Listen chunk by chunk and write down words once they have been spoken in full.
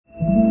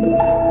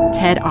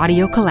TED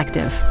Audio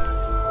Collective.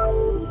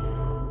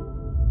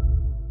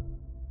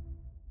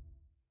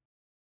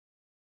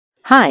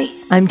 Hi,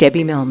 I'm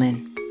Debbie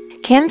Millman.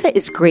 Canva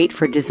is great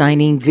for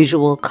designing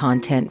visual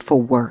content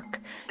for work,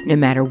 no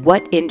matter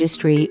what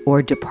industry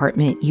or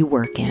department you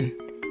work in.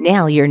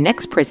 Nail your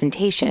next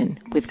presentation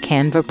with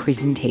Canva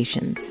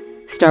Presentations.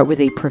 Start with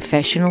a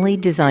professionally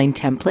designed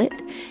template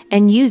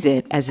and use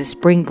it as a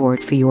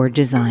springboard for your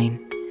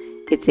design.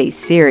 It's a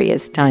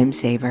serious time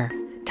saver.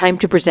 Time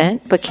to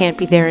present but can't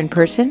be there in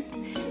person?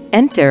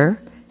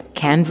 Enter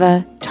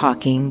Canva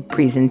Talking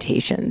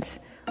Presentations.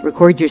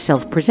 Record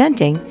yourself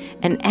presenting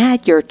and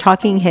add your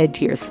talking head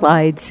to your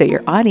slides so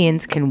your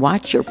audience can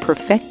watch your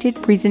perfected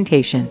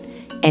presentation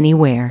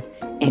anywhere,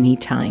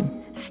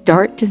 anytime.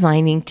 Start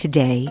designing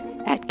today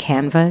at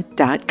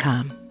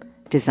canva.com.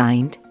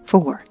 Designed for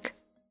work.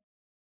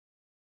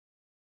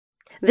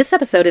 This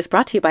episode is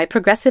brought to you by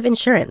Progressive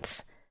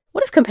Insurance.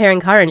 What if comparing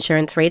car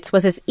insurance rates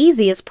was as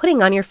easy as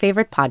putting on your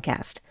favorite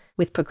podcast?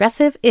 With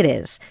Progressive, it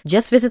is.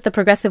 Just visit the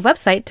Progressive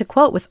website to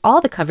quote with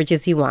all the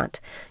coverages you want.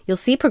 You'll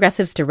see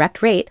Progressive's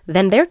direct rate,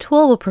 then their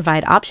tool will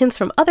provide options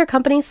from other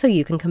companies so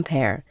you can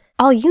compare.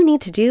 All you need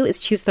to do is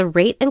choose the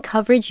rate and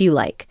coverage you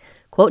like.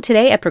 Quote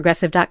today at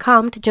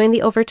Progressive.com to join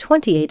the over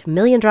 28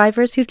 million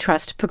drivers who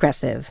trust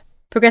Progressive.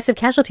 Progressive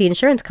Casualty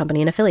Insurance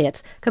Company and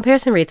Affiliates.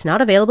 Comparison rates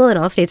not available in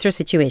all states or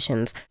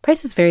situations.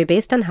 Prices vary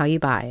based on how you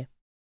buy.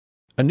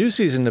 A new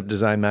season of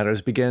Design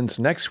Matters begins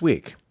next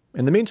week.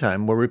 In the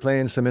meantime, we're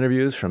replaying some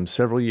interviews from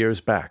several years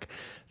back.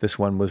 This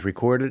one was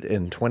recorded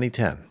in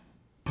 2010.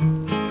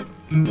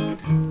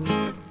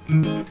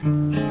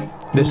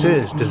 This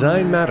is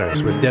Design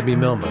Matters with Debbie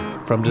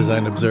Millman from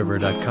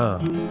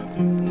DesignObserver.com.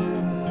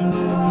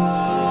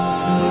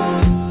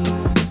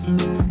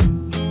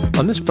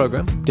 On this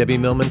program, Debbie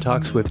Millman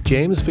talks with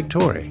James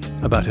Victori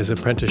about his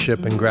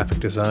apprenticeship in graphic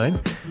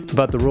design,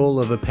 about the role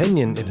of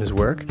opinion in his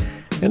work,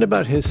 and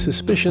about his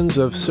suspicions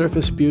of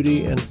surface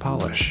beauty and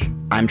polish.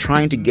 I'm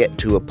trying to get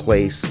to a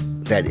place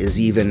that is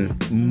even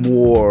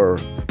more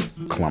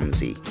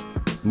clumsy,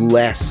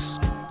 less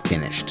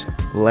finished,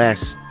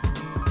 less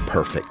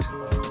perfect.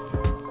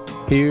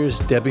 Here's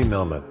Debbie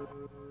Millman.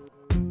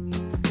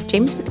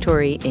 James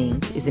Victori,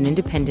 Inc. is an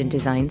independent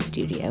design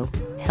studio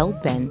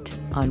hell-bent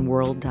on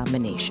world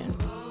domination.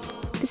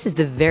 This is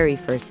the very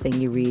first thing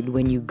you read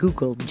when you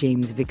Google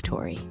James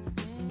Victori.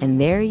 And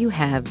there you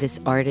have this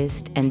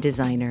artist and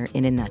designer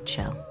in a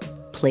nutshell.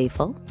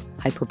 Playful,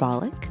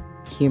 hyperbolic,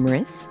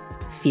 humorous,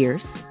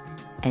 fierce,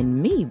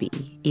 and maybe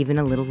even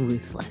a little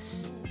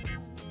ruthless.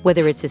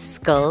 Whether it's a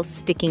skull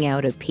sticking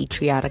out a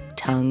patriotic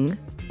tongue,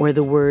 or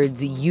the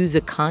words "use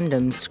a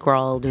condom"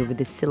 scrawled over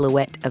the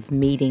silhouette of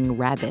mating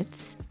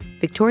rabbits,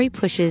 Victori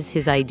pushes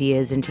his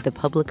ideas into the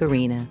public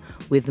arena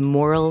with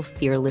moral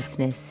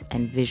fearlessness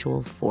and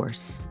visual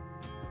force.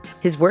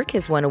 His work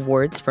has won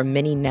awards from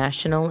many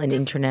national and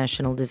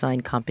international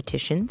design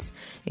competitions,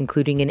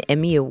 including an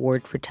Emmy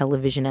Award for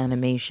television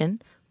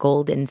animation,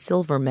 gold and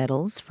silver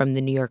medals from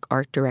the New York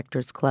Art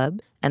Directors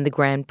Club, and the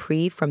Grand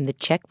Prix from the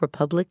Czech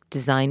Republic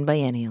Design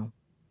Biennial.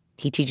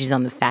 He teaches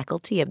on the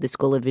faculty of the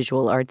School of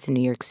Visual Arts in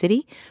New York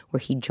City, where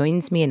he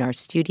joins me in our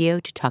studio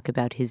to talk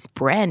about his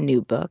brand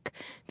new book,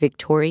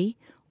 Victori,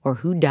 or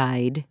Who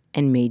Died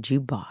and Made You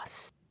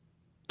Boss.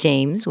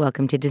 James,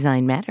 welcome to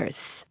Design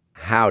Matters.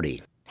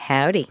 Howdy.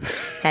 Howdy.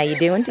 How you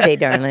doing today,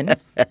 darling?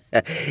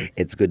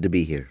 It's good to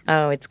be here.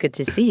 Oh, it's good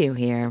to see you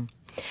here.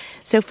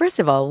 So first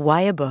of all,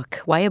 why a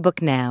book? Why a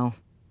book now?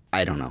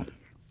 I don't know.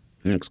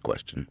 Next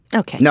question.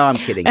 Okay. No, I'm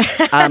kidding.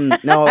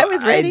 No, I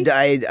was ready.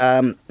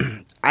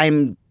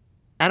 I'm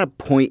at a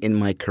point in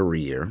my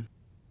career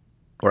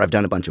where I've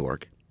done a bunch of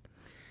work,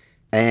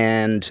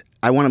 and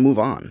I want to move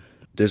on.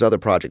 There's other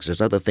projects. There's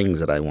other things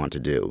that I want to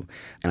do.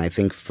 And I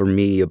think for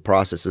me, a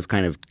process of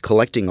kind of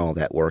collecting all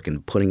that work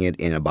and putting it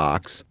in a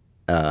box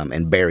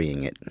and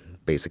burying it,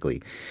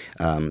 basically.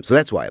 So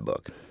that's why a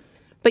book.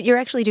 But you're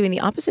actually doing the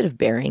opposite of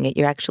burying it.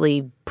 You're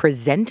actually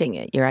presenting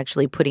it. You're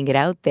actually putting it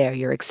out there.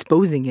 You're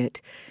exposing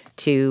it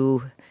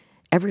to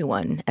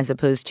everyone as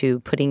opposed to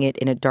putting it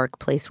in a dark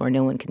place where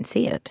no one can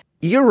see it.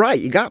 You're right.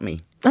 You got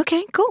me.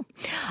 Okay, cool.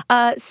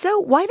 So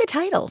why the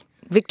title?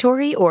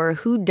 Victori, or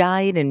Who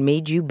Died and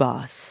Made You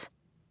Boss?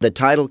 The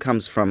title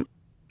comes from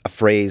a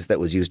phrase that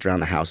was used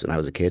around the house when I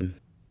was a kid,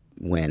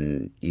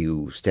 when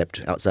you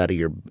stepped outside of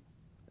your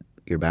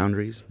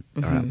boundaries.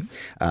 Mm-hmm.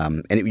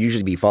 And it would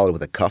usually be followed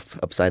with a cuff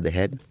upside the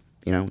head.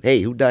 You know,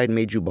 hey, who died and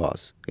made you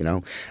boss? You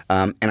know,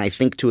 and I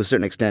think to a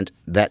certain extent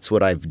that's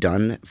what I've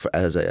done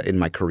in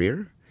my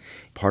career.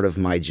 Part of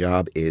my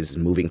job is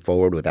moving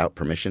forward without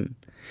permission.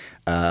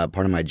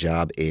 Part of my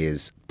job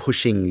is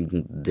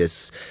pushing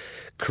this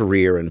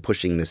career and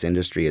pushing this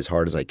industry as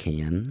hard as I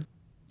can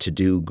to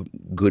do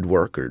good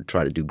work or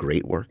try to do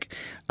great work.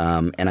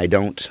 And I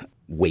don't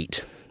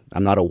wait.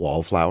 I'm not a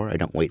wallflower. I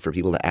don't wait for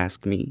people to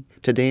ask me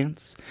to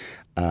dance.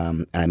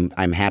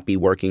 I'm happy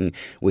working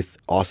with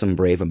awesome,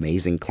 brave,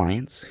 amazing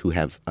clients who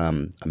have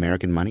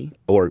American money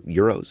or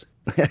euros.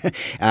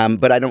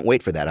 But I don't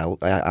wait for that.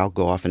 I'll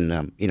go off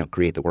and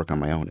create the work on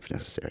my own if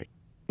necessary.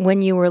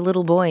 When you were a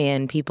little boy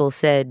and people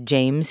said,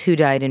 James, who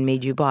died and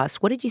made you boss,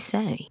 what did you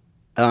say?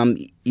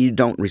 You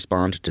don't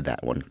respond to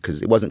that one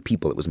because it wasn't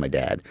people, it was my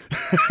dad.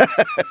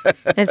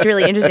 That's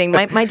really interesting.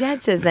 My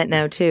dad says that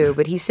now too,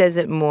 but he says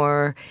it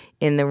more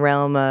in the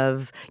realm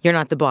of, you're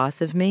not the boss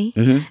of me.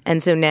 Mm-hmm.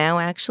 And so now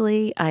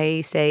actually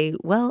I say,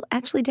 well,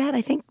 actually, Dad,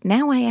 I think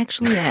now I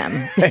actually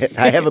am.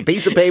 I have a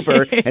piece of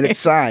paper and it's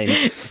signed.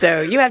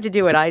 So you have to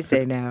do what I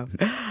say now.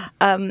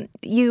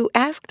 You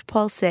asked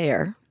Paul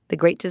Sayre, the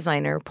great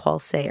designer Paul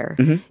Sayre,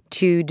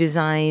 to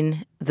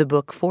design the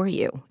book for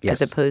you, yes,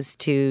 as opposed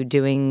to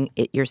doing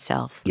it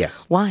yourself.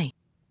 Yes. Why?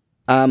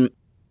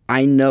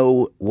 I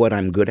know what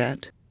I'm good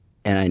at,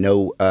 and I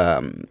know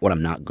what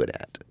I'm not good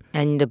at.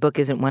 And a book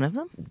isn't one of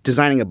them?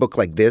 Designing a book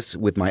like this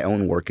with my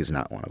own work is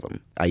not one of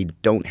them. I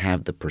don't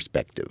have the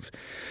perspective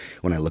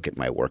when I look at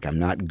my work. I'm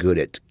not good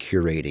at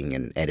curating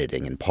and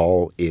editing. And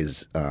Paul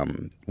is,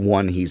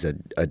 one, he's a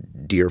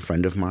dear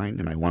friend of mine,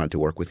 and I wanted to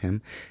work with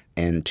him.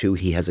 And two,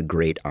 he has a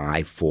great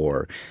eye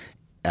for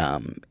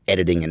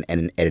editing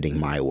and editing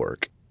my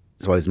work.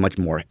 So I was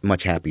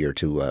much happier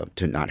to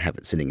not have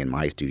it sitting in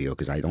my studio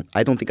because I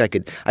don't think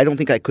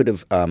I could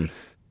have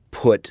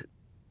put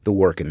the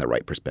work in the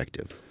right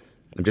perspective.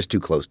 I'm just too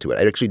close to it.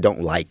 I actually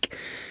don't like.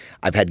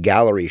 I've had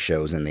gallery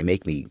shows and they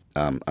make me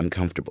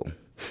uncomfortable.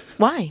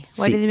 Why?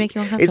 Why do they make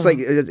you uncomfortable?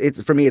 It's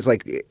like for me. It's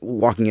like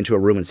walking into a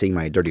room and seeing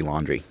my dirty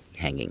laundry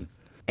hanging,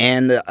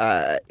 and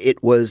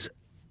it was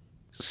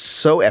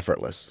so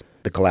effortless.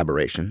 The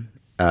collaboration.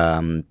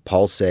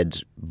 Paul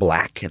said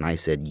black, and I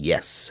said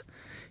yes.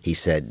 He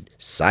said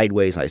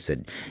sideways. I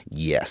said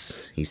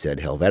yes. He said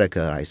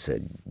Helvetica. I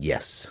said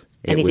yes.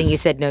 Anything you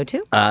said no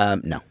to?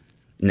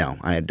 No,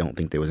 I don't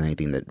think there was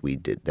anything that we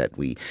did that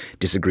we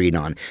disagreed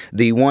on.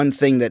 The one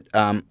thing that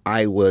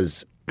I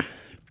was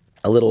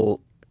a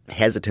little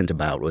hesitant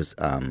about was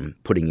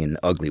putting in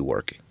ugly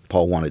work.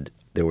 Paul wanted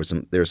there were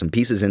some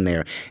pieces in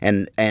there,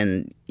 and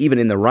even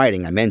in the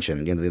writing I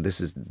mentioned,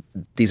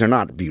 these are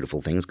not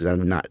beautiful things because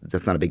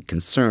that's not a big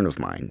concern of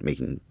mine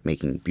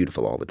making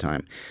beautiful all the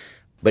time.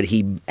 But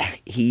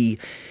he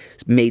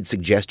made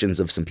suggestions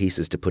of some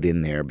pieces to put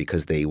in there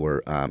because they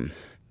were.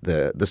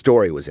 The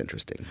story was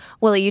interesting.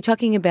 Well, are you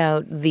talking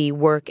about the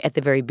work at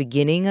the very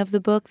beginning of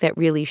the book that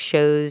really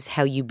shows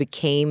how you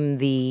became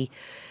the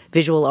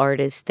visual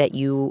artist that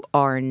you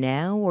are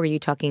now? Or are you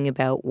talking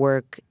about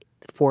work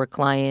for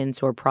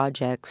clients or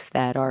projects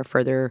that are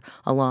further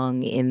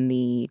along in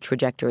the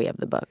trajectory of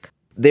the book?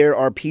 There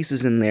are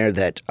pieces in there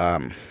that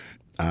on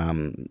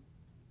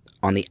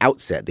the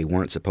outset they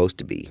weren't supposed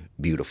to be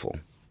beautiful.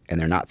 And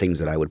they're not things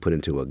that I would put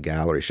into a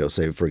gallery show.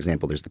 Say, for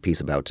example, there's the piece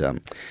about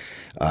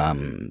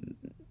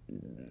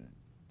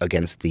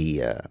against the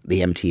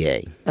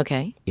MTA.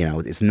 Okay.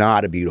 It's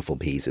not a beautiful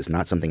piece. It's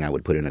not something I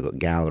would put in a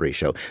gallery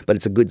show, but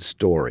it's a good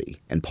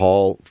story. And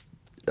Paul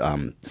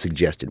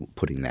suggested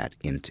putting that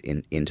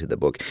into the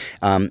book.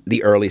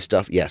 The early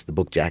stuff, yes, the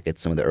book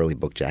jackets, some of the early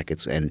book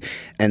jackets, and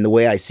the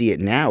way I see it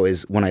now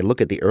is when I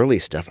look at the early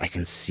stuff, I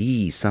can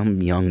see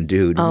some young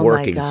dude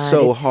working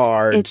so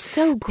hard. It's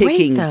so great,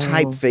 picking though.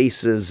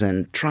 typefaces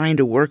and trying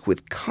to work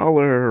with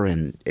color,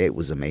 and it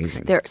was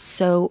amazing. They're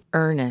so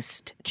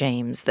earnest,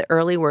 James. The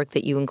early work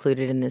that you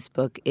included in this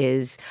book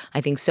is,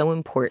 I think, so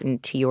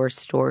important to your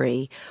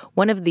story.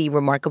 One of the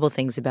remarkable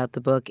things about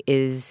the book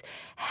is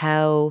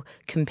how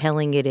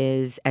compelling it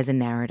is as a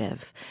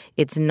narrative.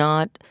 It's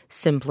not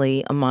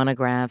simply a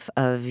monograph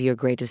of your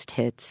greatest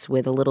hits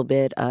with a little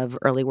bit of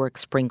early work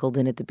sprinkled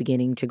in at the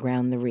beginning to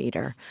ground the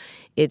reader.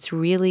 It's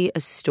really a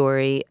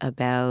story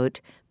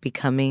about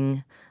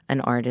becoming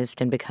an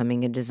artist and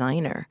becoming a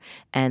designer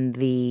and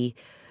the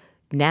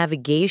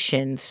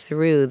navigation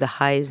through the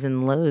highs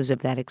and lows of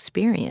that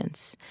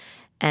experience.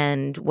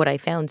 And what I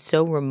found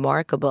so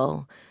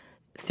remarkable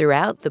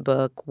throughout the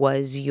book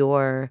was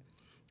your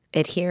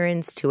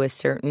adherence to a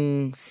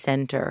certain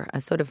center, a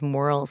sort of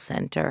moral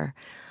center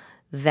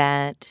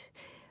that,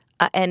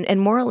 and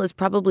moral is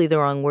probably the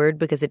wrong word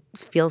because it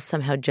feels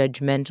somehow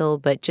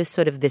judgmental, but just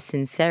sort of the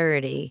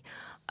sincerity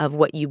of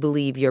what you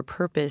believe your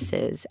purpose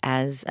is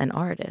as an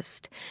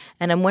artist.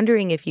 And I'm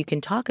wondering if you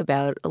can talk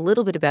about a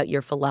little bit about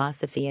your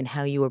philosophy and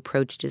how you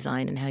approach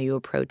design and how you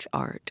approach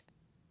art.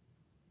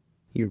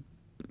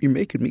 You're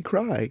making me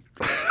cry.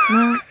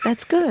 Well,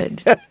 that's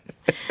good.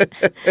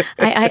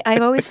 I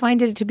always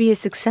find it to be a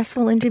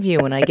successful interview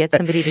when I get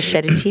somebody to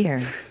shed a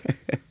tear.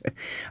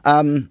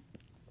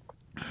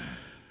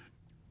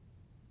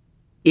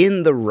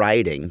 In the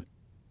writing,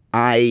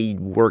 I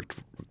worked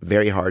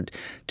very hard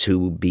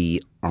to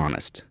be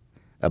honest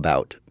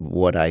about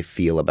what I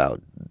feel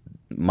about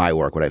my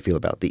work, what I feel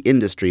about the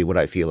industry, what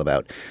I feel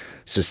about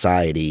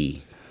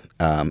society,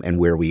 and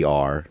where we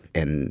are,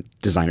 and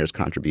designers'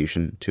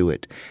 contribution to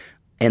it.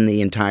 And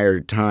the entire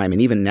time,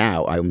 and even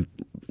now, I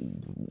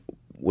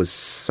was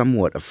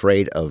somewhat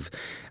afraid of,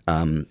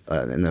 and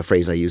the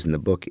phrase I use in the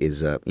book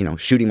is,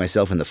 shooting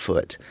myself in the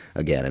foot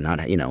again, and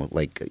not,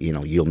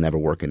 you'll never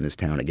work in this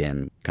town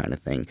again kind of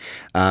thing.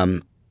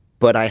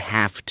 But I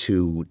have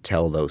to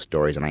tell those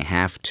stories, and I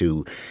have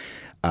to,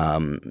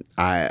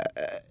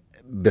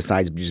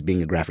 besides just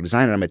being a graphic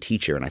designer, I'm a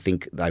teacher, and I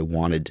think I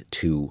wanted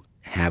to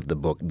have the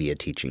book be a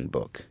teaching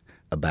book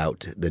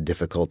about the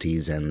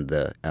difficulties and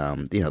the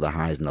the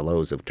highs and the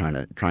lows of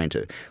trying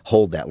to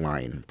hold that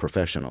line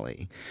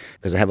professionally.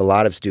 Because I have a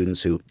lot of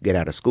students who get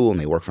out of school and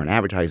they work for an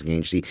advertising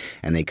agency,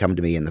 and they come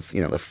to me, and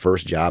the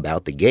first job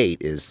out the gate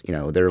is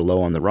they're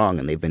low on the rung,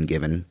 and they've been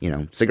given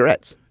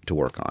cigarettes to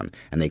work on,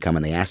 and they come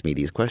and they ask me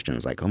these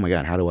questions like, oh my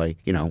God, how do I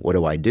what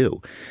do I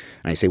do?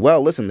 And I say,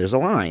 well, listen, there's a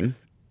line,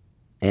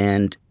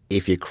 and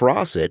if you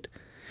cross it,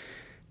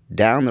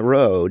 down the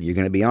road, you're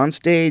going to be on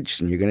stage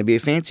and you're going to be a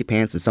fancy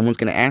pants, and someone's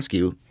going to ask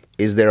you,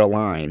 is there a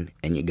line?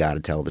 And you got to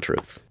tell the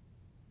truth.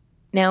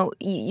 Now,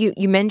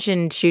 you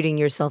mentioned shooting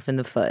yourself in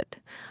the foot.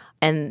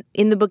 And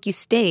in the book, you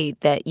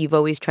state that you've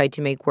always tried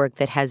to make work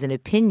that has an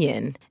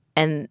opinion.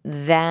 And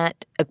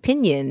that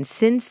opinion,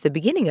 since the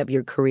beginning of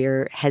your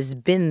career, has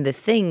been the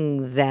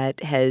thing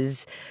that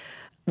has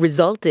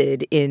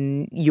resulted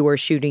in your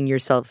shooting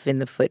yourself in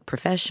the foot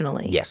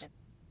professionally. Yes.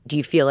 Do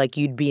you feel like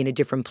you'd be in a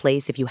different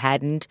place if you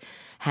hadn't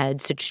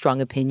had such strong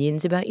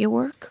opinions about your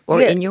work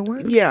or in your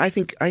work? Yeah, I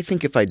think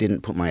if I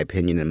didn't put my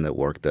opinion in the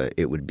work,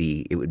 it would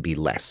be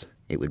less.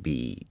 It would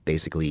be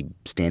basically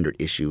standard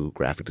issue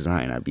graphic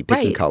design. I'd be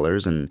picking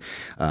colors and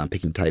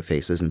picking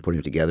typefaces and putting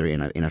them together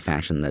in a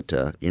fashion that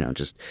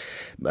just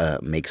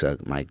makes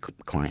my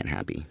client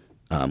happy,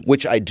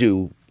 which I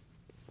do.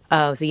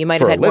 Oh, so you might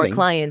have had more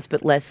clients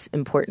but less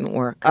important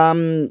work.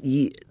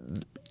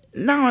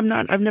 No, I'm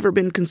not. I've never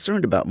been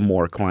concerned about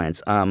more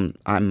clients. I'm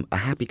a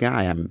happy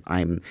guy.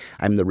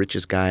 I'm the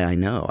richest guy I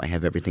know. I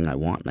have everything I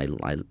want, and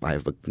I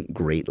have a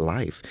great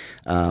life.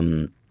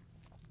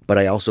 But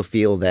I also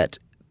feel that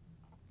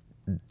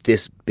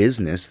this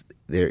business,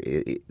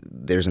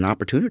 there's an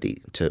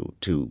opportunity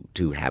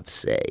to have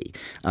say.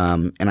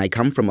 And I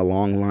come from a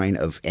long line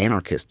of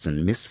anarchists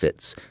and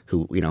misfits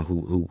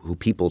who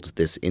peopled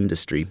this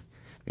industry,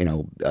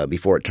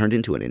 before it turned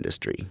into an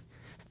industry.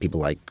 People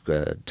like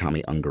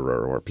Tommy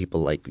Ungerer, or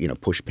people like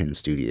Pushpin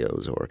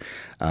Studios, or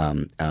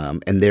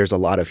and there's a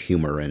lot of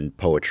humor and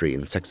poetry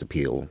and sex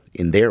appeal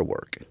in their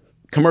work,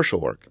 commercial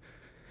work,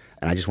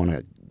 and I just want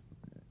to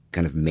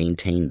kind of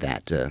maintain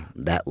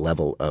that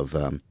level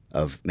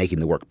of making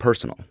the work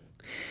personal.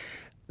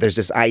 There's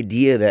this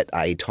idea that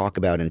I talk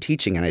about in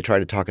teaching, and I try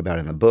to talk about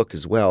in the book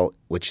as well,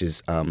 which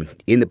is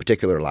in the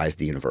particular lies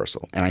the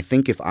universal. And I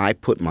think if I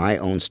put my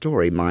own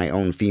story, my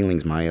own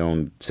feelings, my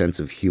own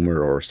sense of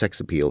humor or sex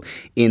appeal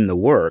in the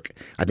work,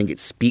 I think it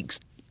speaks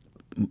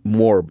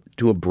more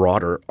to a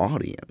broader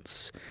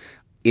audience,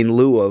 in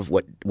lieu of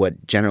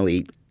what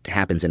generally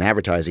happens in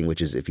advertising,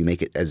 which is if you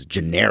make it as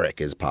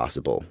generic as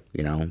possible,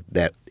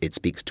 that it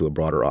speaks to a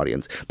broader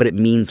audience, but it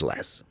means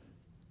less.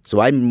 So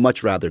I'd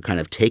much rather kind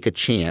of take a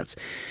chance,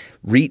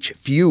 reach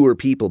fewer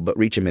people, but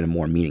reach them in a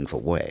more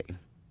meaningful way.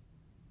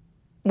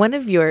 One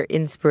of your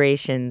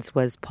inspirations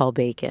was Paul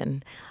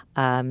Bacon,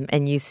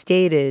 and you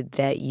stated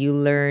that you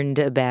learned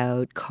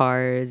about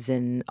cars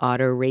and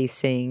auto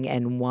racing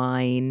and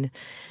wine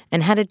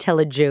and how to tell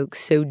a joke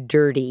so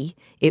dirty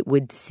it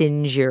would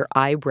singe your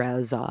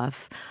eyebrows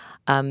off.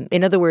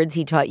 In other words,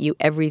 he taught you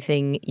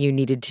everything you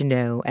needed to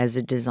know as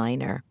a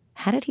designer.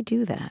 How did he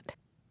do that?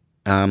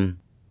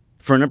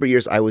 For a number of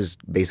years, I was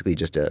basically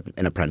just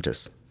an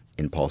apprentice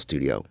in Paul's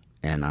studio,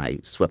 and I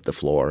swept the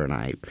floor, and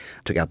I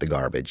took out the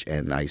garbage,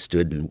 and I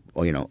stood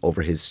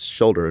over his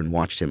shoulder and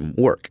watched him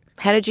work.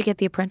 How did you get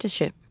the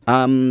apprenticeship?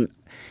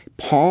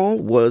 Paul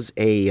was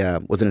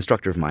an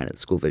instructor of mine at the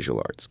School of Visual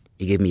Arts.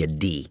 He gave me a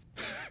D.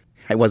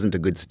 I wasn't a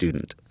good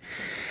student,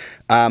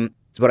 but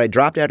I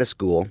dropped out of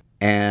school,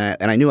 and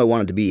I knew I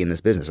wanted to be in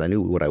this business. I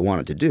knew what I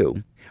wanted to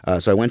do.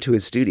 So I went to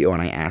his studio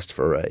and I asked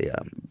for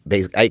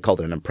I called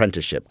it an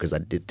apprenticeship because I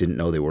didn't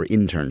know there were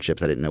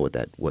internships. I didn't know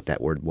what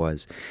that word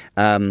was.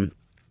 And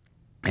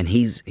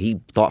he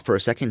thought for a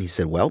second. He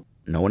said, well,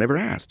 no one ever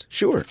asked.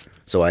 Sure.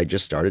 So I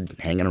just started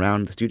hanging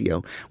around the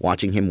studio,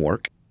 watching him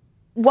work.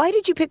 Why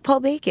did you pick Paul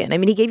Bacon? I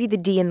mean, he gave you the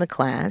D in the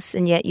class,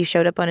 and yet you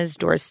showed up on his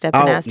doorstep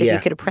and asked if you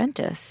could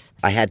apprentice.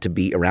 I had to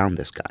be around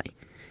this guy.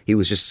 He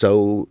was just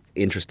so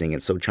interesting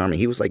and so charming.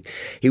 He was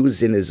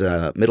in his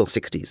middle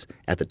 60s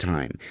at the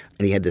time,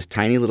 and he had this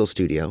tiny little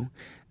studio,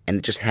 and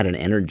it just had an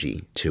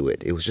energy to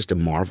it. It was just a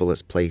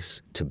marvelous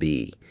place to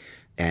be,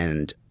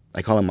 and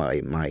I call him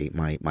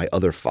my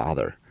other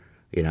father.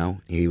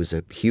 He was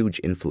a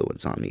huge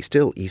influence on me.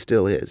 He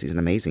still is. He's an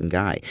amazing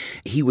guy.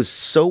 He was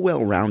so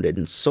well-rounded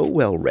and so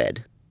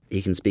well-read.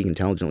 He can speak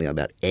intelligently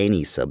about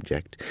any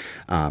subject.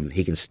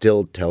 He can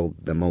still tell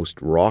the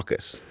most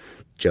raucous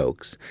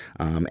jokes,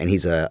 and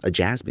he's a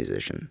jazz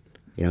musician.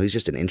 He's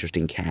just an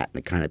interesting cat, and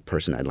the kind of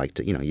person I'd like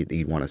to,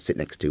 you'd want to sit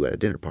next to at a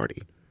dinner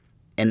party.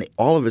 And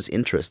all of his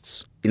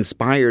interests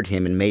inspired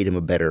him and made him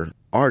a better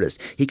artist.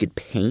 He could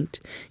paint,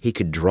 he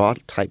could draw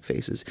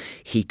typefaces,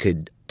 he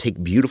could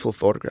take beautiful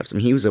photographs. I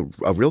mean, he was a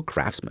real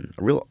craftsman,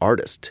 a real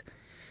artist.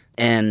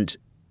 And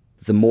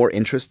the more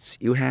interests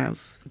you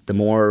have, the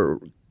more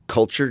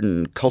cultured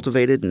and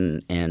cultivated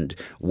and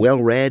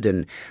well-read,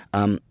 and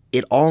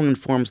it all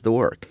informs the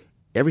work.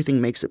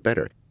 Everything makes it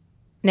better.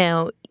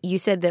 Now, you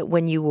said that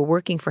when you were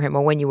working for him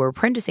or when you were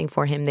apprenticing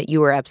for him that you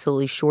were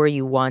absolutely sure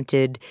you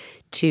wanted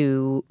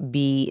to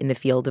be in the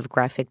field of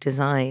graphic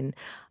design,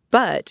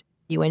 but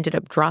you ended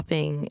up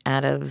dropping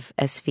out of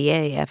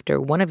SVA after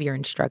one of your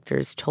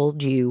instructors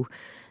told you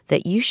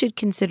that you should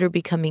consider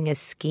becoming a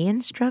ski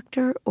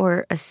instructor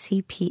or a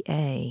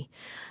CPA.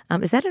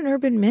 Is that an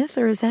urban myth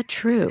or is that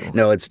true?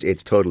 No, it's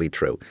totally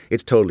true.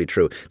 It's totally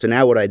true. So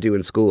now what I do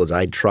in school is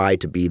I try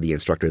to be the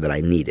instructor that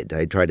I needed.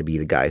 I try to be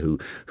the guy who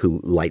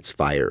lights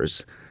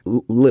fires,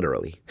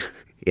 literally,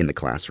 in the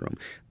classroom.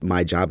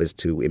 My job is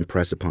to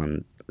impress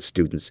upon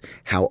students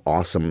how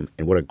awesome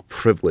and what a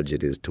privilege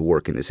it is to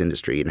work in this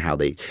industry and how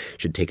they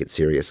should take it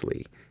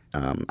seriously.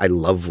 I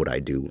love what I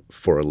do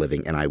for a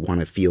living, and I want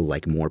to feel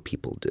like more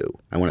people do.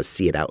 I want to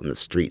see it out in the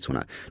streets when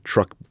a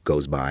truck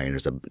goes by and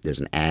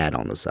there's an ad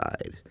on the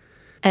side.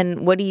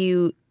 And what do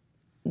you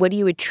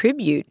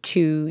attribute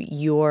to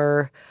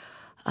your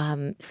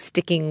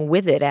sticking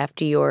with it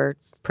after your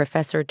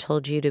professor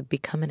told you to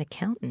become an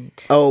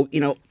accountant? Oh,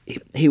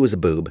 he was a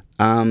boob.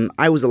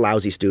 I was a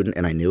lousy student,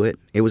 and I knew it.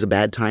 It was a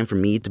bad time for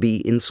me to be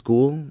in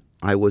school.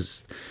 I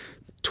was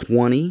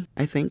 20,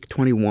 I think,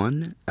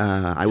 21.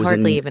 I was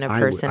hardly even a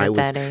person at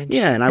that age.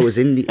 Yeah, and I was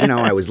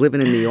I was living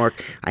in New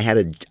York. I had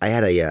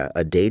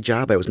a day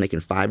job. I was making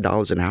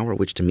 $5 an hour,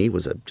 which to me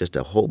was just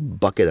a whole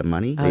bucket of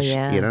money. Oh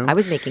yeah, I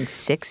was making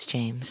 $6,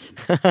 James.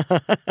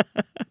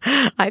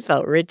 I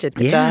felt rich at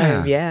the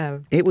time. Yeah,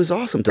 it was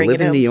awesome to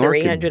live in New York.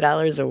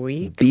 $300 a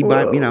week.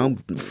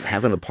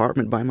 Have an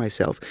apartment by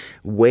myself,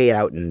 way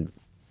out in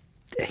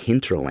the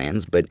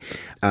hinterlands. But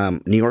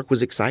New York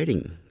was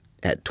exciting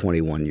at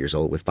 21 years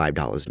old with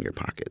 $5 in your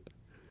pocket.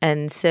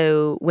 And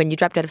so when you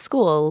dropped out of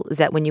school, is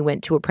that when you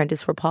went to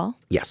apprentice for Paul?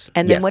 Yes.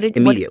 And then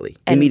immediately.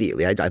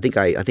 Immediately. I think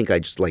I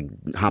just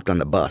hopped on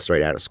the bus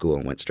right out of school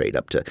and went straight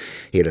up to,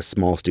 he had a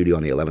small studio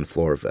on the 11th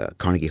floor of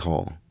Carnegie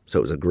Hall. So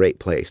it was a great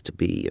place to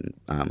be.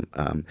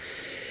 And,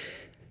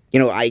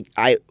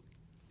 I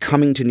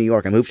coming to New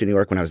York, I moved to New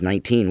York when I was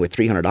 19 with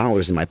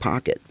 $300 in my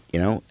pocket,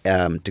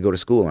 to go to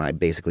school. And I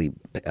basically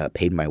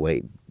paid my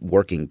way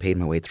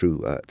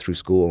through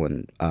school.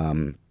 And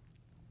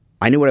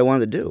I knew what I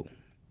wanted to do.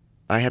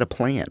 I had a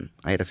plan.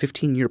 I had a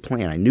 15-year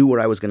plan. I knew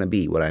where I was going to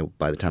be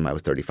by the time I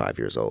was 35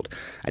 years old.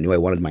 I knew I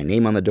wanted my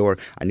name on the door.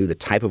 I knew the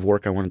type of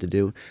work I wanted to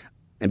do.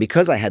 And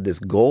because I had this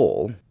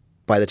goal,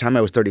 by the time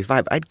I was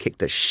 35, I'd kicked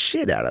the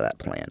shit out of that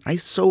plan. I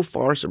so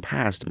far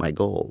surpassed my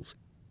goals.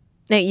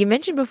 Now, you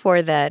mentioned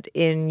before that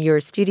in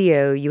your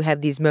studio you have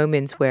these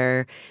moments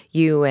where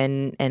you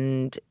and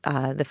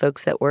the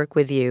folks that work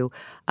with you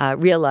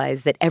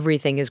realize that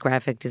everything is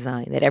graphic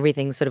design, that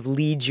everything sort of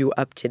leads you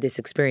up to this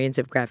experience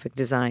of graphic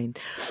design.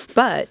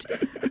 But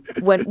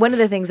one of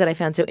the things that I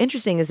found so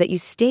interesting is that you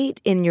state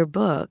in your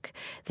book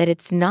that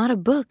it's not a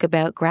book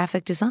about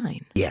graphic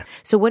design. Yeah.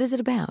 So what is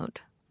it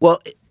about? Well,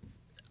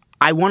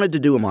 I wanted to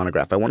do a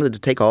monograph. I wanted to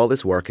take all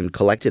this work and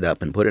collect it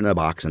up and put it in a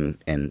box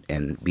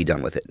and be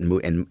done with it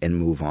and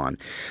move on.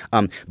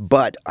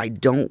 But I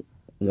don't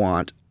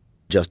want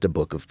just a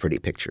book of pretty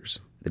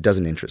pictures. It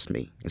doesn't interest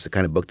me. It's the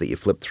kind of book that you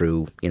flip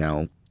through,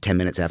 10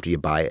 minutes after you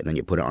buy it, and then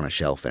you put it on a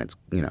shelf and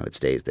it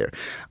stays there.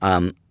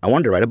 I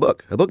wanted to write a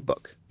book.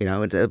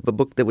 It's a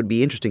book that would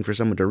be interesting for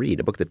someone to read,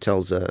 a book that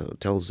tells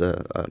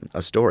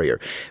a story. Or,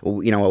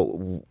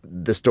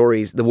 the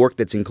stories, the work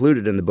that's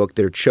included in the book,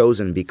 they're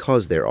chosen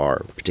because there are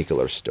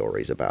particular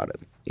stories about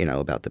it,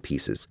 about the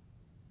pieces.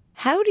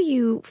 How do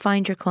you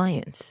find your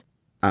clients?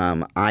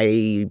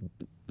 I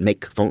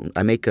make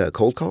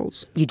cold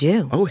calls. You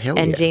do? Oh, hell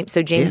and yeah.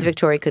 James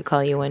Victore could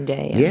call you one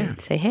day and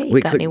say, hey,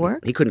 got any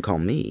work? He couldn't call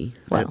me.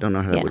 Well, I don't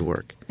know how that would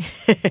work.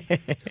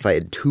 If I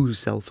had 2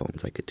 cell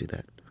phones, I could do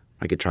that.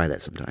 I could try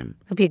that sometime.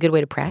 That'd be a good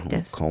way to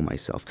practice. I'll call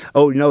myself.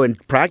 Oh, no, in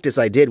practice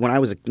I did. When I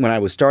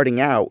was starting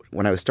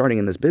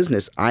in this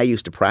business, I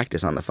used to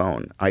practice on the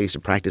phone. I used to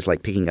practice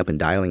picking up and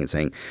dialing and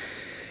saying,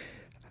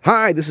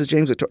 hi, this is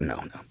James Victore.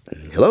 No.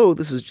 Hello,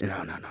 this is...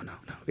 No.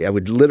 I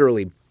would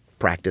literally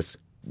practice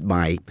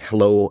my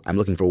hello, I'm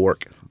looking for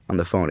work on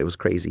the phone. It was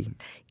crazy.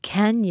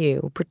 Can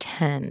you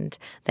pretend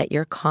that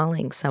you're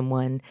calling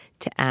someone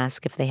to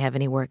ask if they have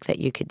any work that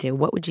you could do?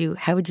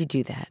 How would you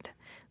do that?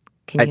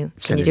 Can you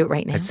do it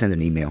right now? I'd send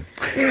an email.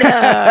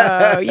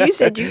 No, you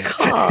said you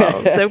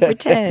call, so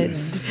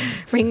pretend.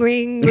 Ring,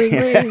 ring, ring,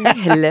 ring.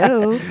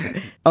 Hello.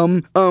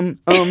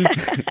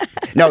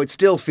 No, it's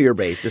still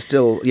fear-based. It's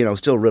still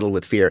riddled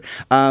with fear.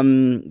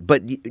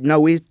 But no,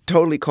 we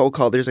totally cold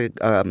call. There's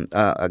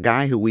a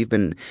guy who we've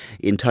been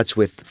in touch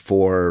with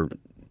for,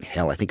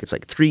 I think it's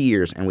 3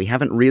 years, and we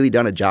haven't really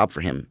done a job for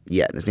him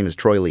yet. His name is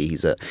Troy Lee.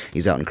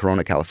 He's out in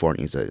Corona,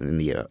 California. He's in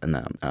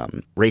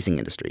the racing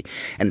industry,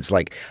 and it's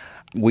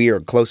we are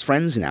close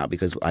friends now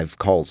because I've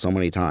called so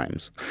many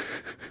times.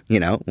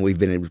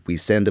 We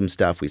send him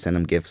stuff, we send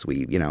him gifts,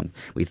 we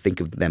think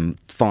of them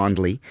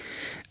fondly.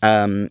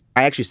 I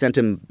actually sent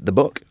him the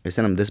book. I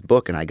sent him this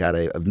book, and I got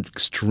an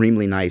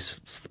extremely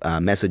nice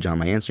message on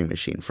my answering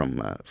machine from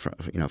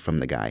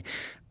the guy.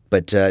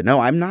 But no,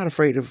 I'm not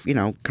afraid of,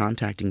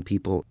 contacting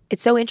people.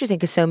 It's so interesting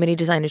because so many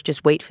designers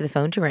just wait for the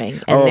phone to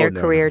ring, and their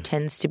career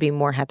tends to be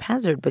more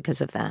haphazard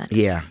because of that.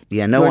 Yeah.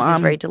 No, yours is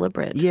very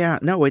deliberate. Yeah,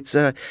 no, it's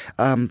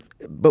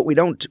but we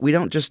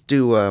don't just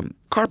do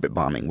carpet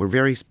bombing. We're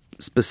very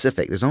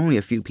specific. There's only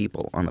a few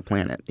people on the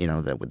planet,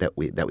 that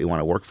we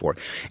want to work for,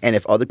 and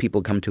if other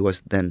people come to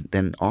us,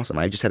 then awesome.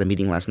 I just had a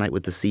meeting last night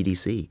with the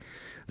CDC,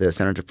 the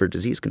Center for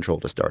Disease Control,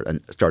 to start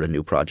a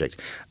new project.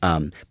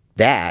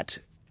 That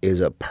is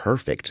a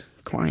perfect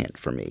client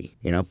for me.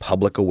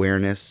 Public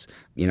awareness.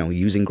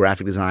 Using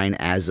graphic design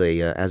as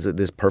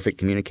this perfect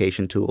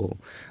communication tool.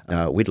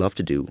 We'd love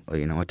to do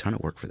a ton of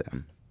work for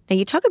them. Now,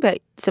 you talk about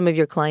some of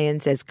your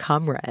clients as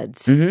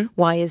comrades. Mm-hmm.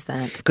 Why is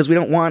that? Because we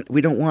don't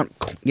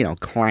want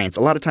clients.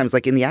 A lot of times,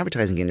 like in the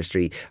advertising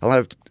industry, a lot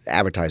of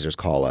advertisers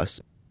call us,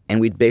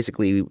 and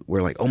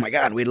we're like, oh my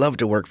God, we'd love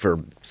to work for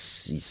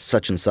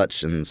such and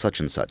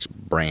such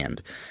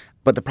brand.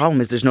 But the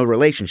problem is there's no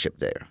relationship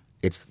there.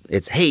 It's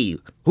hey,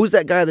 who's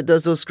that guy that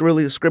does those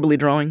scribbly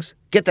drawings?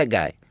 Get that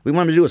guy. We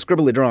want him to do a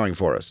scribbly drawing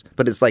for us.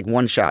 But it's like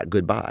one shot,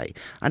 goodbye.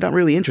 I'm not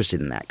really interested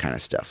in that kind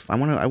of stuff. I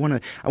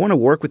want to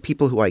work with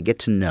people who I get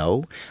to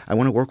know. I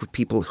want to work with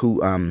people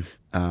who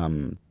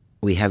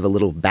we have a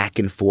little back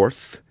and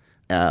forth.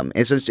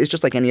 It's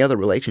just like any other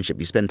relationship.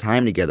 You spend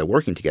time together,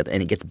 working together,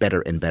 and it gets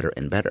better and better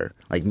and better.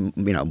 Like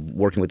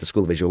working with the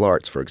School of Visual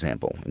Arts, for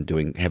example,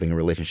 and having a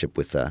relationship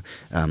with the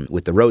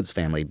Rhodes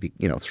family,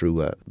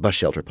 through bus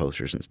shelter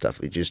posters and stuff.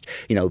 It just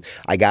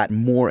I got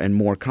more and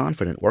more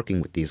confident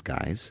working with these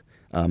guys,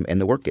 and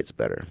the work gets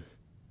better.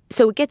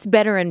 So it gets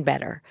better and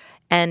better,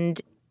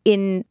 and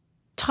in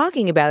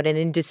talking about and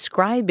in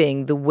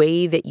describing the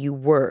way that you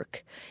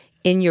work.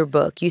 In your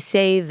book, you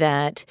say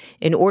that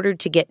in order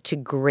to get to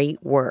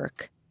great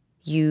work,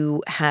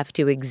 you have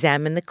to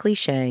examine the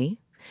cliche,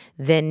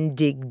 then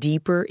dig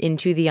deeper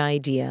into the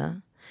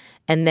idea,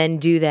 and then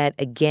do that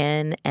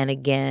again and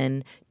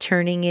again,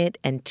 turning it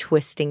and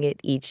twisting it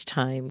each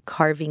time,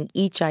 carving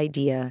each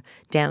idea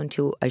down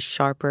to a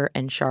sharper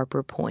and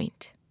sharper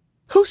point.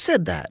 Who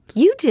said that?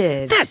 You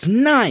did. That's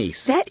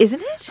nice.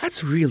 Isn't it?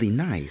 That's really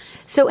nice.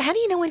 So how do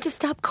you know when to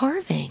stop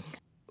carving?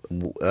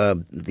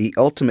 The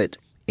ultimate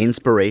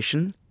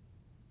inspiration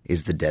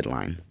is the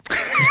deadline.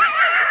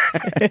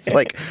 It's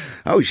like,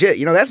 oh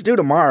shit, that's due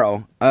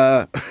tomorrow.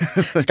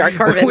 Start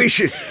carving. We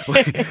should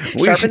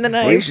Sharpen the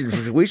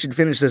knife. We should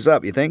finish this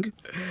up. You think?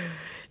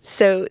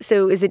 So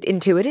is it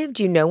intuitive?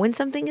 Do you know when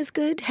something is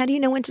good? How do you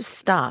know when to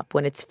stop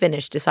when it's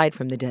finished, aside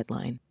from the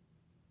deadline?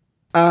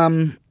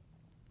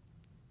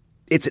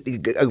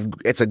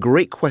 It's a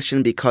great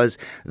question because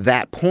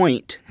that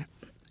point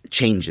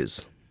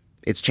changes.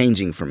 It's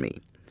changing for me.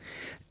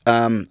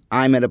 I'm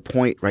at a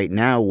point right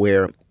now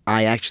where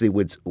I actually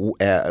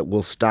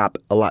will stop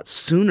a lot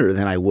sooner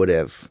than I would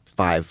have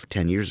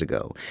 5-10 years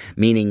ago.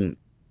 Meaning,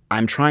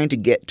 I'm trying to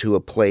get to a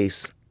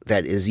place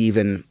that is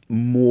even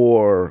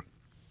more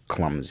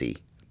clumsy,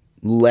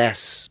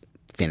 less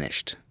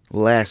finished,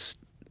 less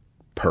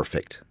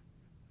perfect.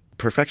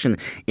 Perfection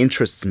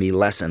interests me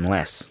less and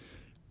less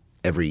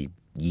every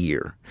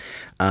year.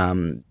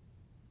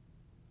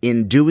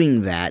 In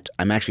doing that,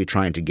 I'm actually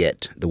trying to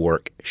get the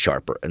work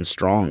sharper and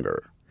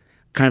stronger.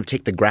 Kind of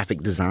take the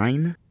graphic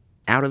design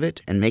out of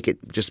it and make it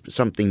just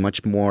something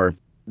much more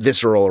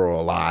visceral or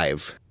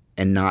alive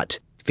and not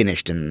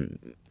finished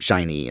and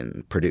shiny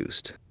and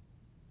produced.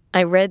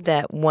 I read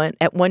that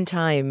at one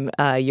time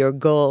your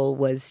goal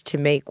was to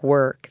make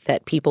work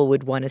that people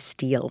would want to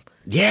steal.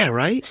 Yeah,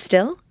 right?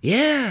 Still?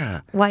 Yeah.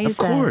 Why is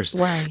that? Of course.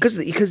 Why? Because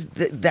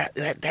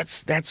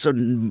that's a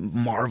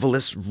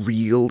marvelous,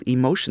 real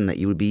emotion that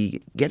you would be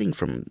getting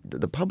from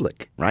the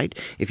public, right?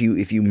 If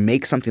you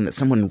make something that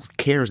someone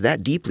cares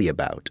that deeply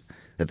about,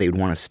 that they would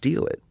want to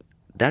steal it,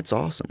 that's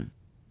awesome.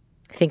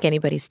 Think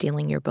anybody's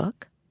stealing your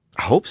book?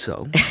 I hope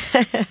so.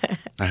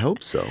 I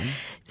hope so.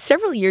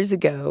 Several years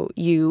ago,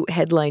 you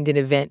headlined an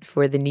event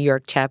for the New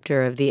York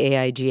chapter of the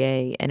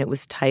AIGA, and it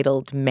was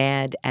titled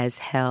Mad as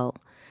Hell.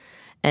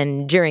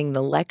 And during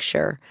the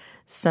lecture,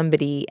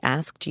 somebody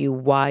asked you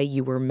why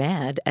you were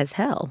mad as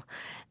hell.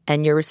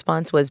 And your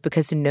response was,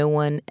 because no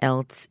one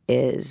else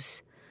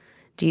is.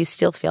 Do you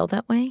still feel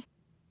that way?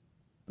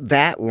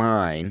 That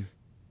line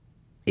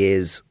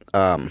is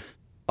a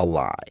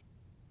lie.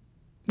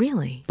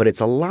 Really? But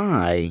it's a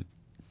lie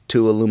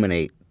to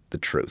illuminate the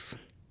truth.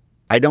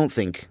 I don't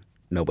think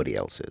nobody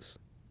else is.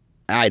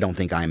 I don't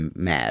think I'm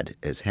mad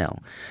as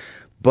hell.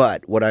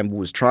 But what I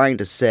was trying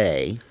to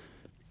say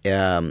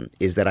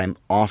is that I'm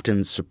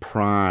often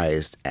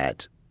surprised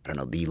at,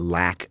 the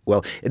lack,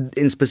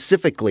 and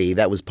specifically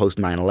that was post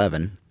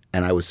 9/11,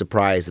 and I was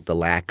surprised at the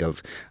lack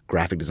of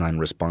graphic design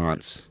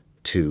response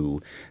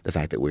to the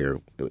fact that we're,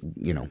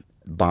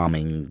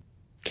 bombing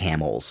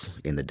camels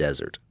in the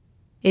desert.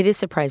 It is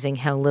surprising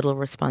how little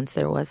response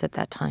there was at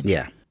that time.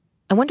 Yeah.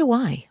 I wonder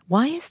why.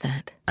 Why is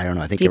that? I don't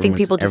know. Do you think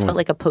people just felt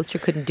like a poster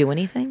couldn't do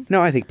anything?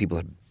 No, I think people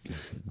are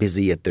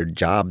busy at their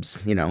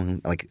jobs,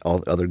 like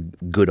all other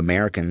good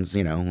Americans,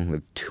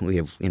 we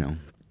have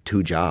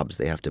 2 jobs.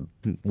 They have to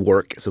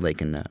work so they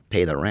can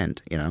pay their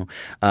rent,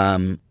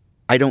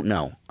 I I don't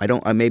know.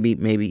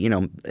 Maybe.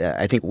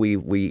 I think we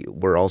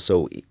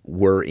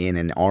were in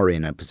and are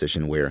in a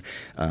position where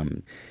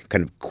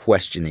kind of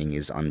questioning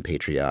is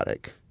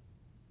unpatriotic.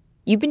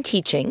 You've been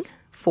teaching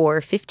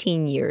for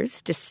 15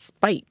 years,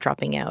 despite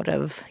dropping out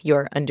of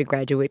your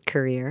undergraduate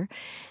career.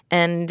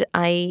 And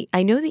I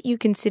know that you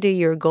consider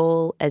your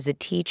goal as a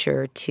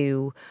teacher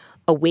to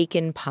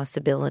awaken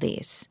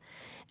possibilities.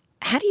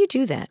 How do you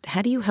do that?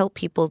 How do you help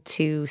people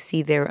to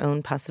see their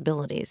own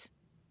possibilities?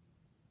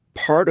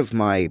 Part of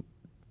my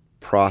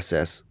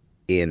process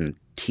in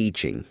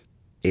teaching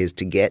is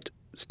to get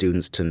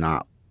students to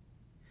not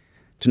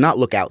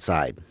look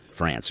outside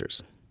for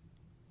answers.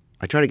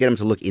 I try to get them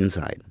to look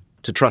inside,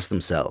 to trust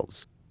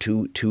themselves,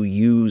 to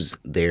use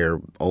their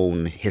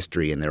own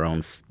history and their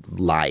own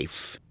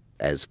life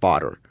as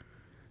fodder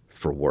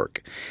for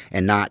work,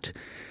 and not,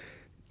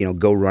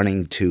 go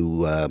running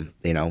to,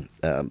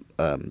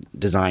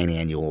 design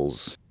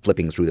annuals,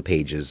 flipping through the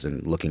pages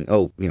and looking,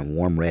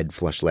 warm red,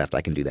 flush left,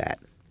 I can do that.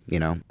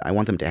 I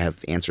want them to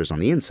have answers on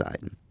the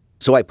inside.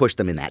 So I push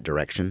them in that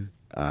direction.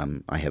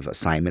 I have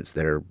assignments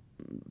that are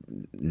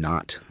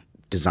not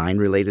design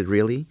related,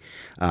 really.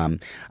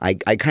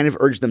 I kind of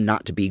urge them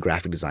not to be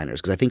graphic designers,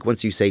 because I think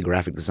once you say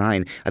graphic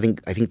design, I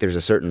think there's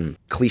a certain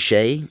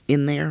cliche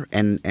in there,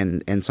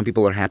 and some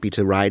people are happy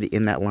to ride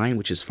in that line,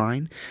 which is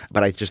fine.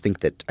 But I just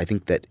think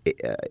that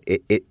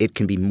it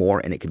can be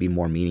more, and it can be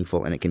more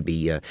meaningful, and it can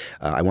be.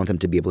 I want them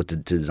to be able to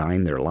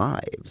design their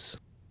lives.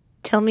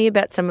 Tell me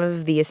about some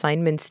of the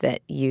assignments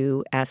that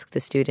you ask the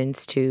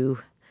students to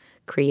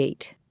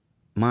create.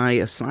 My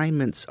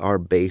assignments are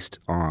based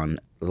on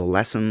the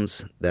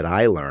lessons that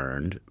I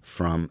learned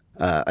from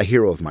a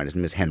hero of mine. His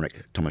name is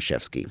Henryk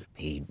Tomaszewski.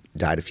 He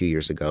died a few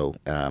years ago.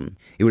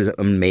 He was an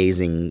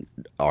amazing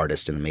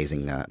artist, an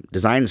amazing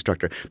design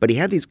instructor, but he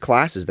had these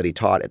classes that he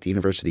taught at the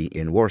university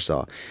in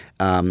Warsaw,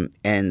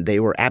 and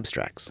they were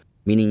abstracts,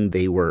 meaning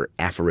they were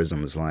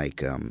aphorisms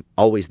like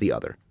always the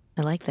other.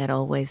 I like that,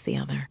 always the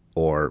other.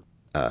 Or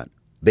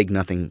big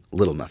nothing,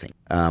 little nothing.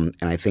 And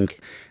I think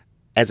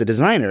as a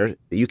designer,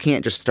 you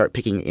can't just start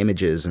picking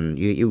images, and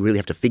you really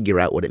have to figure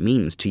out what it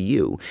means to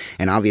you.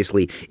 And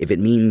obviously, if it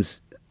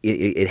means,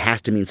 it has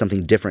to mean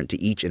something different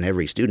to each and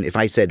every student. If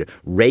I said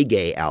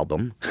reggae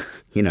album,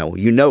 you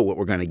know what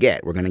we're going to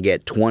get. We're going to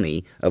get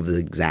 20 of the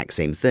exact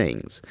same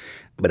things.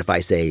 But if I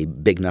say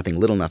big nothing,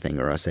 little nothing,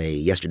 or I say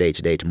yesterday,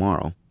 today,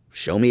 tomorrow,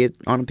 show me it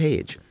on a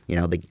page.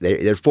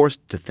 They're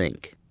forced to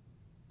think.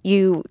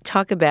 You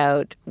talk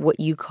about what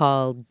you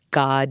call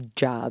God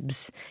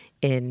jobs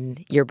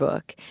in your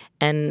book,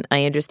 and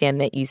I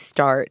understand that you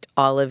start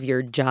all of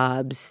your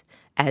jobs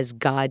as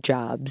God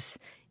jobs.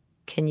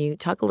 Can you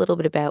talk a little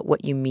bit about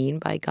what you mean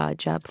by God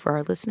job for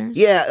our listeners?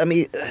 Yeah, I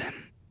mean,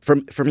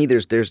 for me,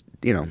 there's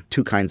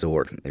two kinds of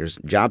work. There's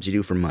jobs you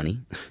do for money,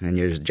 and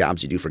there's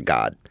jobs you do for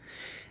God.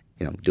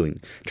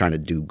 Trying to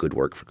do good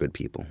work for good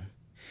people.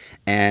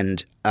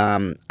 And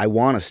I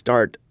want to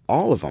start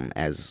all of them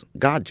as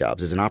God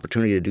jobs, as an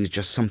opportunity to do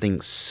just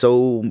something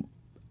so,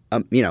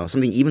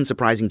 something even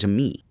surprising to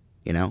me.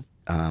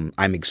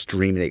 I'm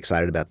extremely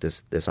excited about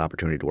this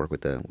opportunity to work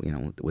with the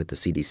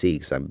CDC,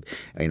 because I'm,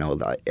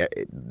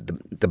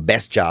 the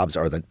best jobs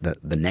are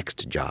the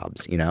next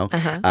jobs, and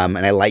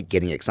I like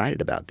getting excited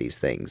about these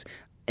things.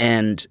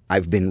 And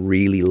I've been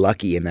really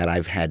lucky in that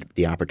I've had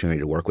the opportunity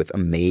to work with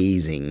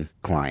amazing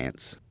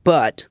clients.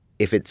 But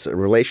if it's a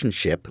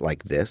relationship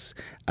like this,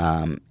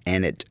 and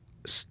it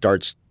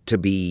starts to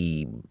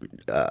be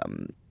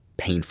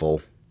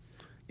painful,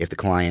 if the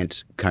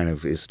client kind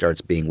of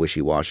starts being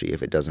wishy-washy,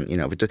 if it doesn't,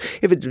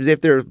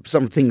 if there are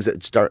some things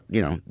that start,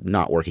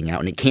 not working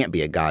out, and it can't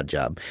be a God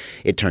job,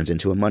 it turns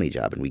into a money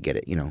job, and we get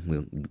it,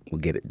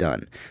 we'll get it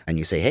done. And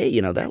you say, hey,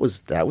 that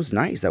was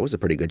nice, that was a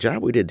pretty good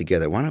job we did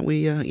together. Why don't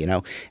we, and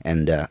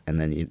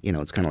then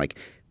it's kind of like,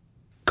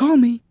 call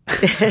me.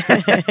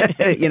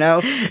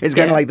 It's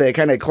kind of like the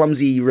kind of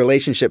clumsy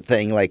relationship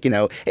thing, like,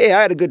 hey,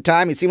 I had a good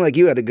time. It seemed like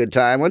you had a good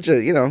time. Why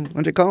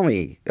don't you call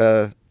me?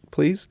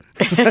 Please?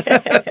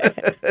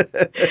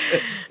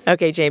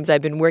 Okay, James,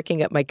 I've been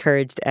working up my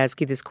courage to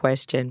ask you this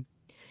question.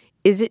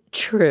 Is it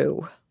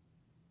true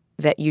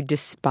that you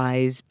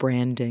despise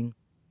branding?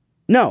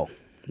 No,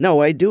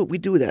 I do. We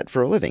do that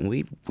for a living.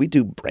 We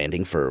do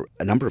branding for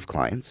a number of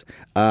clients.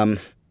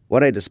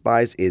 What I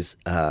despise is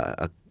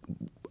a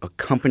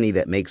company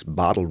that makes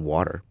bottled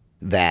water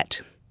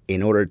that,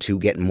 in order to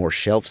get more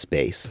shelf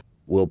space,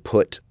 will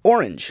put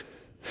orange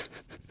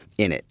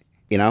in it,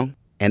 and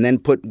then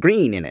put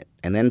green in it,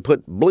 and then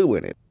put blue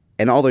in it.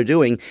 And all they're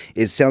doing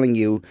is selling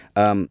you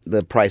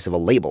the price of a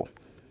label.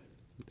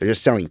 They're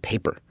just selling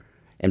paper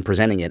and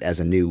presenting it as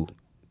a new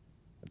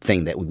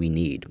thing that we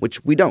need,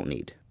 which we don't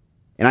need.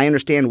 And I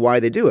understand why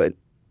they do it.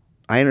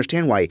 I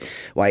understand why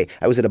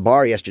I was at a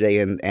bar yesterday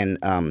and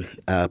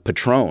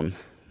Patron,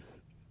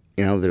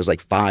 there's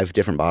like 5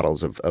 different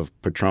bottles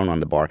of Patron on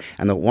the bar,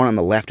 and the one on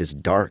the left is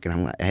dark.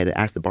 And I had to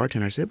ask the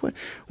bartender, I said,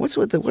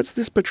 what's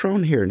this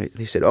Patron here? And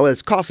they said, oh,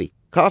 it's coffee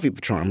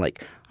Patron. I'm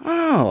like,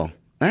 oh,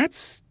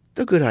 that's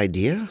a good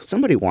idea.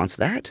 Somebody wants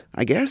that,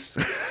 I guess.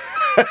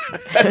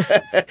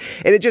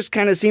 And it just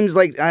kind of seems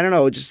like, I don't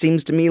know, it just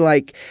seems to me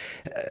like,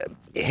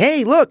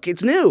 hey, look,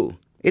 it's new.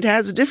 It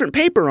has a different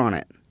paper on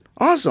it.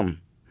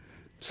 Awesome.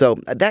 So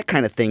that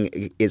kind of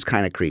thing is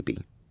kind of creepy.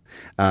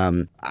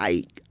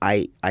 I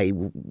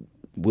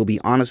will be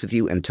honest with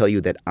you and tell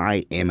you that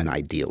I am an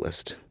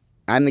idealist.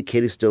 I'm the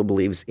kid who still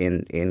believes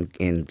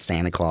in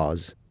Santa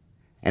Claus,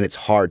 and it's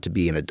hard to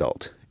be an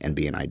adult and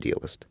be an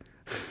idealist.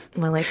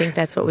 Well, I think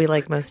that's what we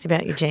like most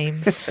about you,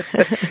 James.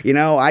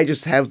 I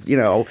just have,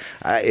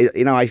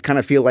 I kind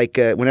of feel like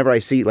whenever I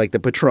see like the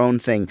Patron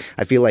thing,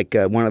 I feel like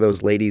one of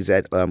those ladies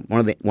at one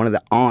of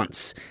the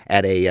aunts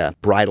at a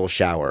bridal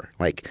shower,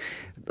 like,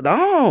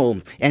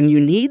 oh, and you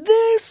need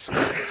this?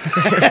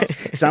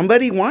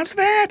 Somebody wants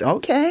that?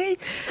 Okay.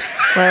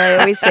 Well,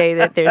 I always say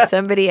that there's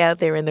somebody out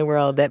there in the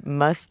world that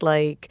must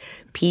like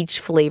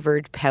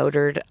peach-flavored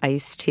powdered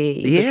iced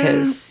tea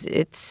because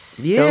it's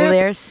still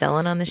there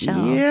selling on the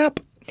shelves. Yep.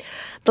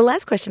 The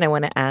last question I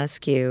want to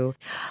ask you,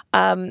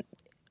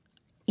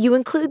 you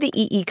include the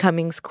E.E.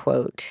 Cummings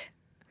quote,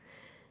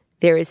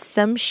 "There is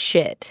some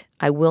shit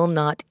I will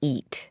not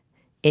eat,"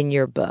 in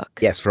your book.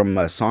 Yes,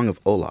 from Song of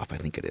Olaf, I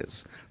think it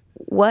is.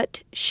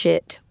 What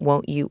shit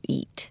won't you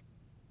eat?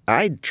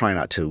 I try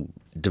not to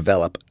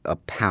develop a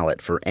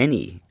palate for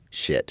any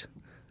shit.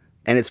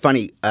 And it's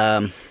funny,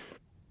 the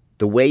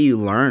way you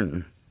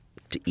learn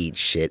to eat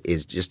shit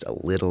is just a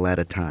little at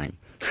a time.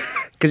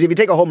 Because if you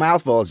take a whole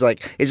mouthful, it's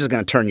just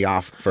going to turn you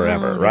off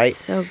forever, right? That's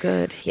so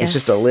good. Yes. It's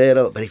just a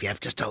little, but if you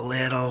have just a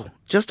little,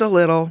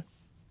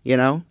 you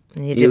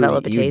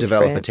develop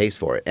a taste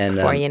for it. And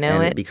before you know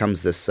it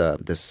becomes this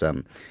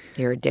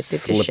you're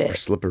addicted to shit.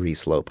 Slippery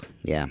slope.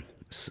 Yeah.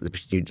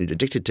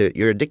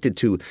 You're addicted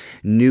to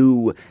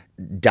new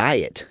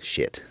diet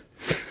shit.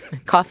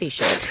 Coffee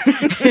shit.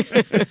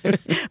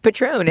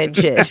 Patron and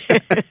shit.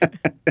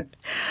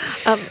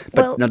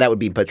 No, that would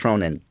be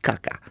Patron and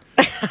caca.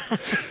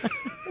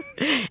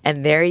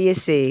 And there you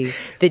see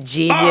the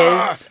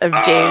genius of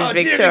James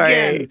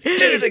Victore.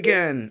 Did it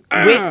again.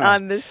 Wit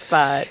on the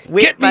spot.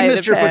 Get me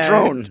Mr.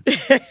 Patron.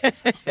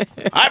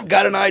 I've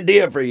got an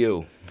idea for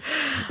you.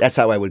 That's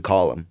how I would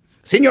call him.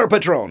 Senor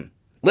Patron,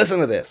 listen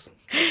to this.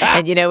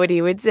 And you know what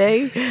he would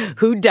say?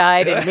 Who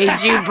died and made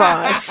you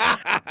boss?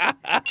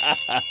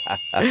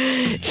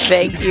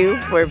 Thank you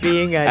for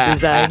being on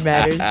Design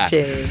Matters,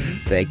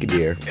 James. Thank you,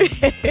 dear.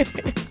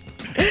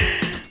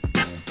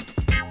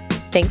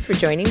 Thanks for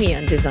joining me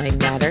on Design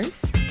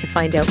Matters. To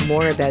find out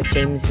more about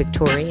James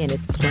Victore and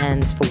his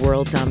plans for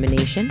world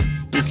domination,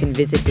 you can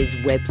visit his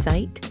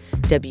website,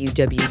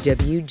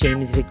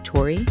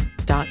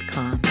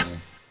 www.jamesvictore.com.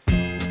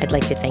 I'd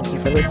like to thank you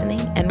for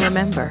listening, and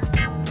remember,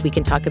 we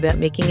can talk about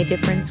making a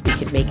difference, we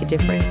can make a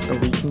difference, or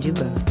we can do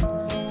both.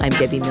 I'm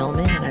Debbie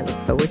Millman, and I look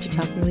forward to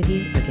talking with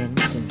you again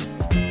soon.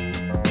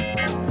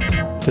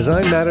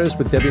 Design Matters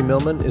with Debbie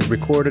Millman is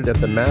recorded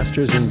at the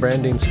Masters in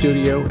Branding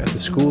Studio at the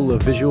School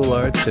of Visual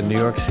Arts in New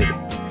York City.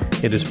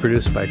 It is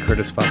produced by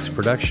Curtis Fox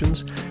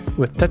Productions,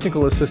 with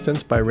technical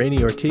assistance by Rainey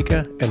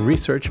Ortica and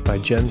research by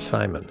Jen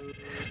Simon.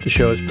 The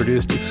show is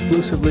produced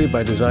exclusively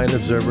by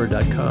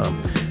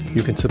DesignObserver.com.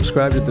 You can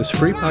subscribe to this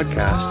free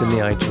podcast in the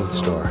iTunes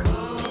Store.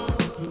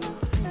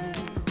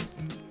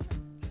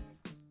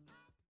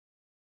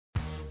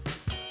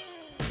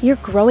 You're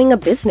growing a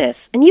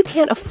business, and you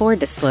can't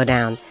afford to slow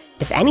down.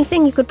 If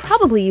anything, you could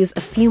probably use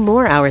a few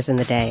more hours in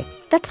the day.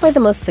 That's why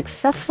the most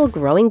successful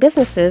growing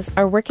businesses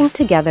are working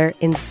together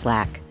in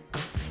Slack.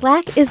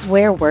 Slack is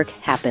where work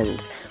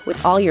happens,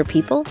 with all your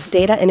people,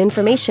 data, and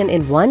information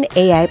in one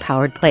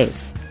AI-powered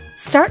place.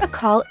 Start a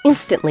call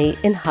instantly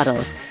in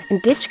huddles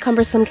and ditch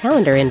cumbersome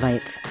calendar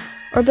invites.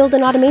 Or build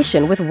an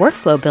automation with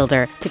Workflow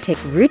Builder to take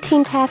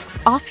routine tasks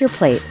off your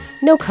plate,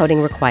 no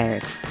coding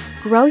required.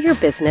 Grow your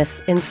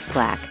business in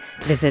Slack.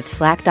 Visit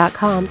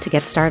slack.com to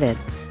get started.